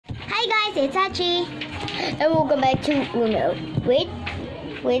guys, it's Hachi. And welcome back to Uno. With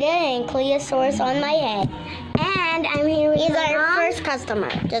an Ankylosaurus on my head. And I'm here with our first customer.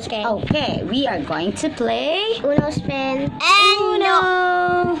 Just kidding. Okay, we are going to play Uno spin.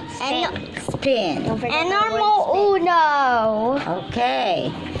 Uno. Spin. Don't forget And the normal word Uno.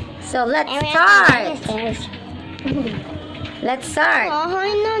 Okay, so let's And we start. have to Let's start. Oh,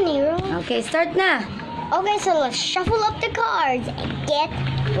 I know, Nero. Okay, start na. Okay, so let's shuffle up the cards and get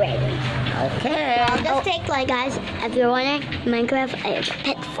ready. Okay. I'll just take, like, guys, if you're wondering, Minecraft, I have a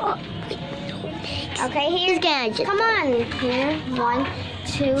pet frog. Okay, here's gadget. Come on. Here, 1,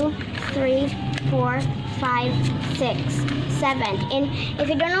 2, 3, 4, 5, 6, 7. And if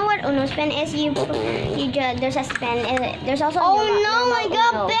you don't know what Uno spin is, there's a spin. There's also normal I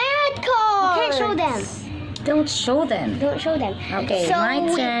got Uno. bad cards. You can't show them. Don't show them. Don't show them. Okay, so my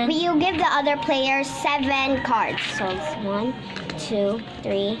turn. You give the other player 7 cards. So it's 1, 2,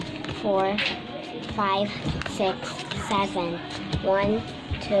 3, 4, 5, 6, 7. 1,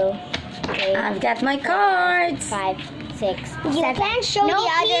 2, 3. I've got my cards. 5, 6, 7. You can't show the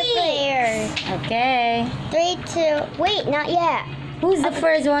other players. Okay. 3, 2. Wait, not yet. Who's the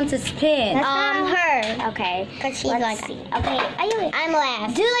first one to spin? Her. Okay. Because she's like. Okay. I'm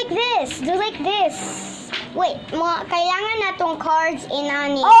last. Do like this. Do like this. Wait, kailangan na tong cards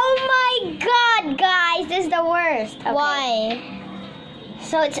inani. Oh my God, guys, this is the worst. Okay. Why?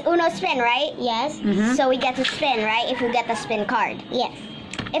 So it's Uno spin, right? Yes. Mhm. So we get to spin, right? If you get the spin card. Yes.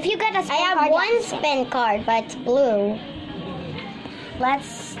 If you get a spin card, I have one spin card, but it's blue.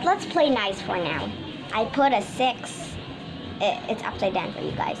 Let's play nice for now. I put a 6. It's upside down for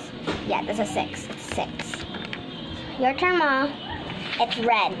you guys. Yeah, that's a 6. It's 6. Your turn, Ma. It's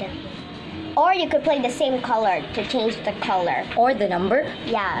red. Or you could play the same color to change the color. Or the number?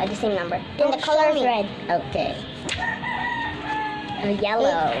 Yeah, the same number. And the color is red. Okay.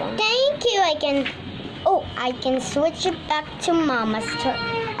 Yellow. Thank you. I can switch it back to Mama's turn.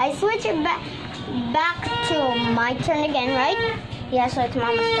 I switch it back to my turn again, right? Yeah, so it's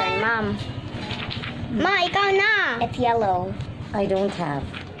Mama's turn. Mom. Ma, ikaw na. It's yellow. I don't have.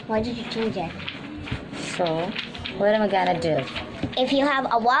 Why did you change it? So, what am I gonna do? If you have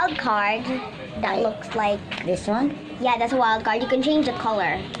a wild card that looks like... This one? Yeah, that's a wild card. You can change the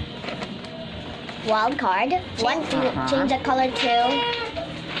color. Wild card. Change the color to...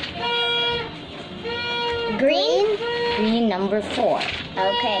 Green? Green number 4.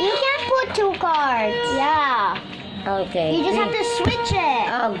 Okay. You can't put 2 cards. Yeah. Okay. You just have to switch it.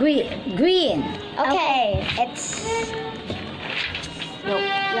 Oh, green. Okay. It's... Nope.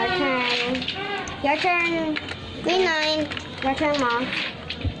 Your turn. Your turn. Green 9. Your turn, Mom.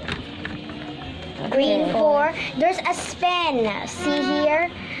 Green 4. There's a spin. See here?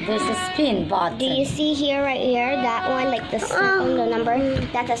 There's a spin button. Do you see here, right here? That one, like the number?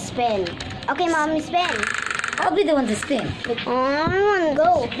 That's a spin. Okay, Mom, spin. I'll be the one to spin. I want to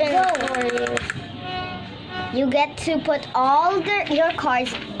go. Go. You get to put all your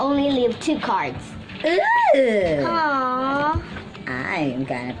cards, only leave 2 cards. Ooh. Aww. I'm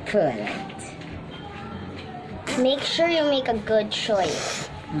gonna put it. Make sure you make a good choice.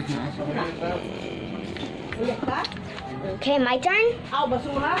 Okay, my turn?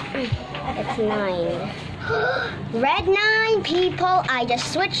 It's 9. Red 9, people. I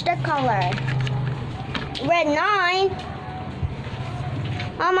just switched the color. Red 9.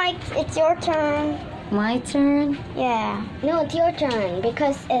 Mama, it's your turn. My turn? Yeah. No, it's your turn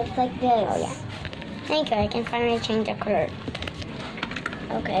because it's like this. Oh, yeah. Thank you. I can finally change the color.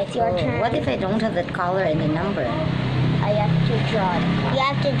 Okay, it's your turn. What if I don't have the color and the number? I have to draw. You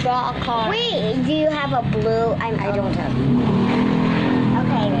have to draw a card. Wait, do you have a blue? I don't have.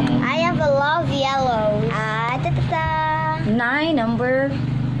 Okay, I have a lot of yellows. 9 number.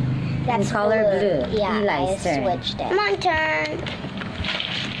 That's and color blue. Yeah, Eli's I turn. switched it. My turn.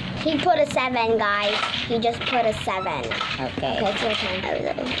 He put a 7, guys. He just put a 7. Okay. Okay, it's your turn.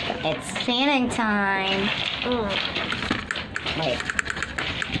 It's spinning time. Wait.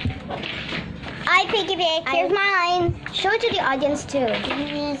 I pick it. Here's mine. Show it to the audience too.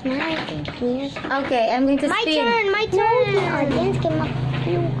 Here's mine. Here's Okay, I'm going to my spin. turn. My turn. The audience can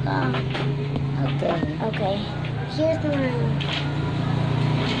makapluka. Okay. Okay. Here's mine.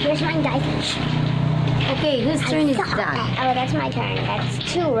 Here's mine, guys. Okay, whose turn is that? Oh, that's my turn. That's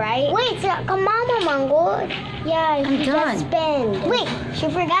 2, right? Wait, come on, Mango. Yeah, I'm she done. just spin. Wait, she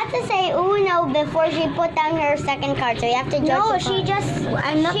forgot to say Uno before she put down her second card, so you have to judge. No, she just.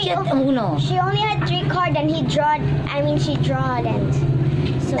 I'm not yet Uno. She only had 3 cards, and she drawed, and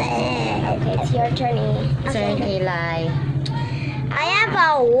so. Okay, it's your turn. Turn, Eli. I have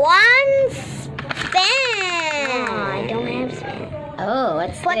a 1 spin. Oh, I don't have spin. Oh,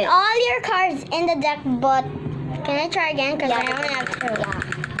 what's Put this? all your cards in the deck, but can I try again? Because I only have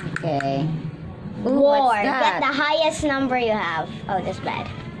 2. Okay. Ooh, War. what's Get that? the highest number you have. Oh, this bad.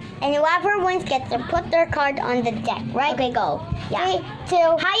 And whoever wins gets to put their card on the deck, right? Okay, go. Yeah. 3,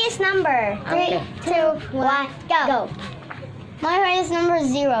 2. Highest number. 3, Okay. 2, 1, go. My highest number is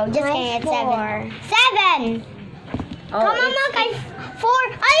 0. Just kidding, it's 7. 7! Oh, Come on, it's- look, 4.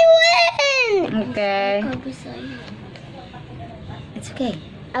 I win! Okay. It's okay.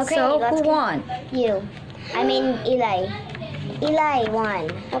 Okay, So, let's who go. won? You. I mean, Eli. Eli won.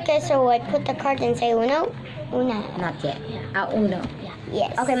 Okay, so I put the card and say uno. Una. Not yet. Uno.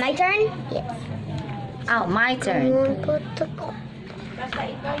 Yes. Okay, my turn? Yes. Oh, my turn. Put the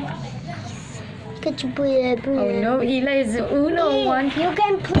Could you put it? Oh no, Eli is Uno one. You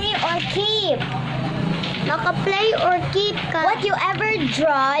can play or keep. Naka-play or keep ka. What you ever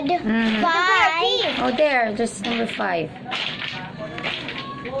drawed? Mhm. 5. Oh, there. Just number 5.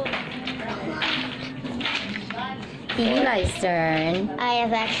 Eli's turn. I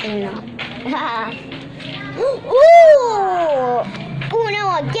have actually not. Ooh! Uno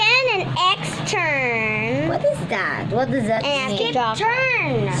again and X turn. What is that? What does that And mean? skip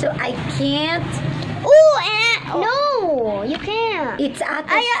turn. So I can't. Ooh, and no, you can't. It's at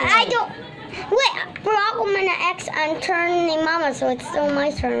the I side. don't. Wait, pero ako man na X, I'm turning Mama, so it's still my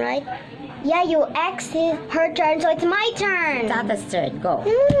turn, right? Yeah, you X is her turn, so it's my turn. It's Ata's turn. Go.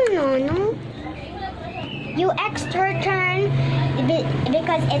 No. You X her turn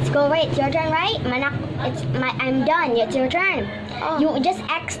because it's go right. It's your turn, right? I'm done. It's your turn. Oh. You just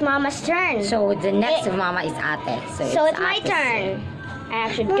X Mama's turn. So the next of Mama is Ate. So it's my Ate's turn. I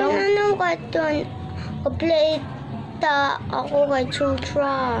actually don't. Ano ka turn? Play ta ako kay to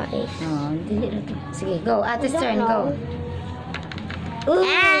try. Oh, dili na to. Sige, go. Ate's turn. know. Go. Ooh,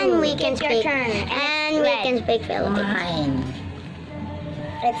 And we can it's speak. And we can speak Philippines. Mine.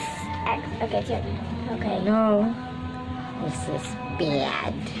 It's X. Okay, it's your turn. Okay. No. This is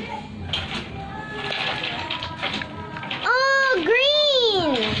bad. Oh,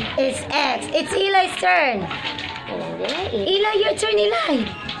 green. It's X. It's Eli's turn. Eli, your turn, Eli.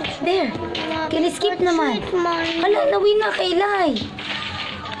 There. Can you skip naman? Hala, nawin na kay Eli.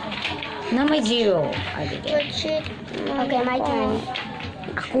 Na may 0. Okay, my turn.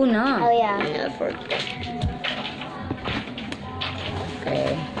 Ako na. Oh yeah.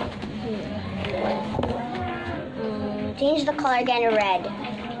 Okay. Change the color again to red.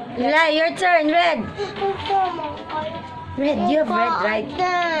 Eli, your turn. Red. Red. You have red, right?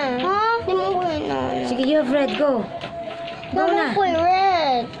 Huh? Di mo ko yun. Sige, you have red. Go. Go na.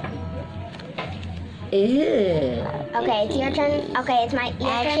 red. Ew. Okay, it's your turn. Okay, it's my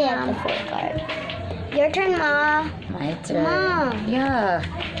turn, Mom. Your turn, Ma. My turn. Mom. Yeah.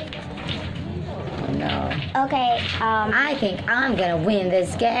 Oh no. Okay, I think I'm gonna win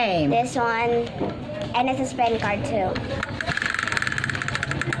this game. this one. And it's a spin card too.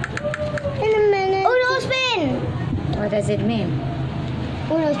 In a minute. Uno spin! What does it mean?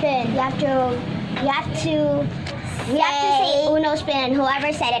 Uno spin. You have to say Uno spin.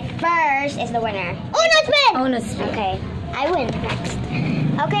 Whoever said it first is the winner. Uno spin! Oh no, spin. Okay, I win next.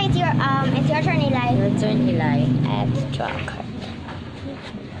 Okay, it's your turn, Eli. Your turn, Eli. I have to draw a card.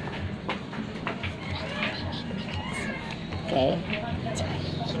 Okay.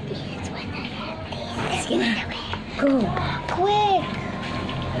 Sige na. Go. Quick!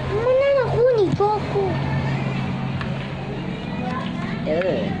 Muna kunin ko ako.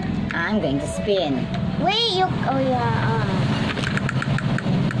 Ew. I'm going to spin. Wait, oh yeah.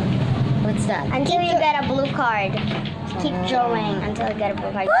 What's that? Until you get a blue card. Keep drawing until you get a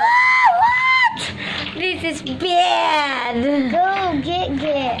blue card. What? This is bad. Go,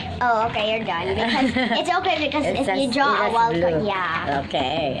 get. Oh, okay, you're done. Because it's okay because if you draw a wild card, yeah.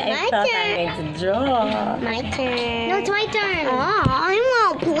 Okay. I My thought turn. I'm going to draw. My turn. No, it's my turn. Oh, I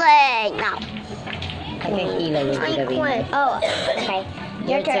won't play. No. I think Eli will be the winner. Oh, okay.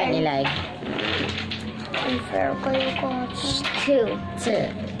 Your turn, Eli. Two. 2.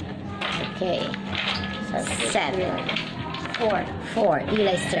 Okay. So 7. 4. 4.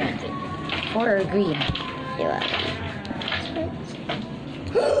 Eli's turn. 4 or green.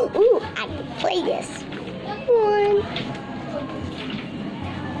 Ooh, I can play this. 1.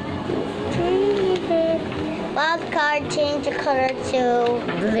 Wild card, change the color to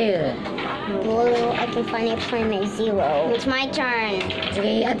Blue. blue. I can finally play my 0. It's my turn.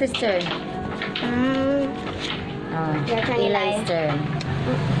 Okay, at this turn. Your turn, Eli's Eli. turn.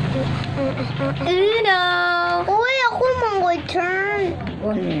 Uno! Uy, ako my turn.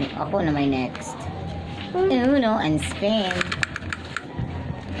 Ako na may next. Uno and spin.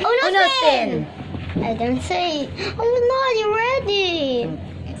 Uno Uno spin! I don't say. I'm not ready.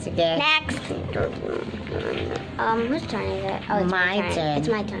 Sige. Next. Whose turn is it? Oh, it's My turn. It's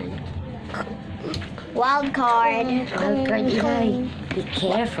my turn. Wild card. Wild card, Eli. Be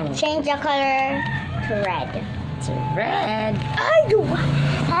careful. Change the color to red. To red. I do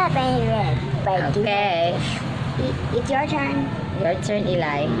have any red, but I do Okay. It's your turn. Your turn,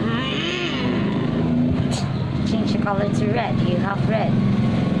 Eli. Change the color to red. You have red.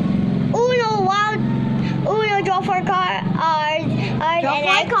 Uno draw 4 cards.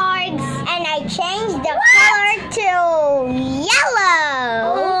 Cards. And I changed the color to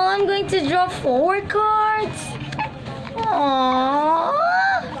yellow. Oh, I'm going to draw 4 cards. Aww.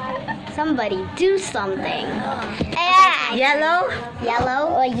 Somebody do something. Yellow?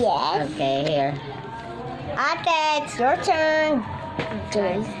 Yellow? Oh, yes. Okay, here. Ate, it's your turn.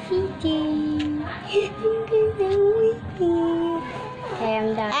 Okay,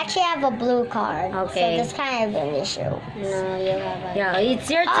 I'm done. Actually, I have a blue card. Okay. So that's kind of an issue. No, you have a... Yeah, it's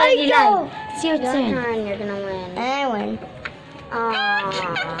your turn, I Eli. know. It's your Your turn. turn, you're gonna win. And I win.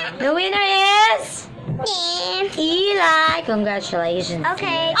 Aww. The winner is Eli. Congratulations.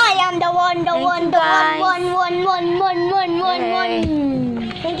 Okay. I am the one, Thank one.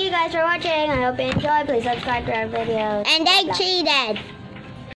 Yay. Thank you guys for watching. I hope you enjoyed. Please subscribe to our videos. And I cheated.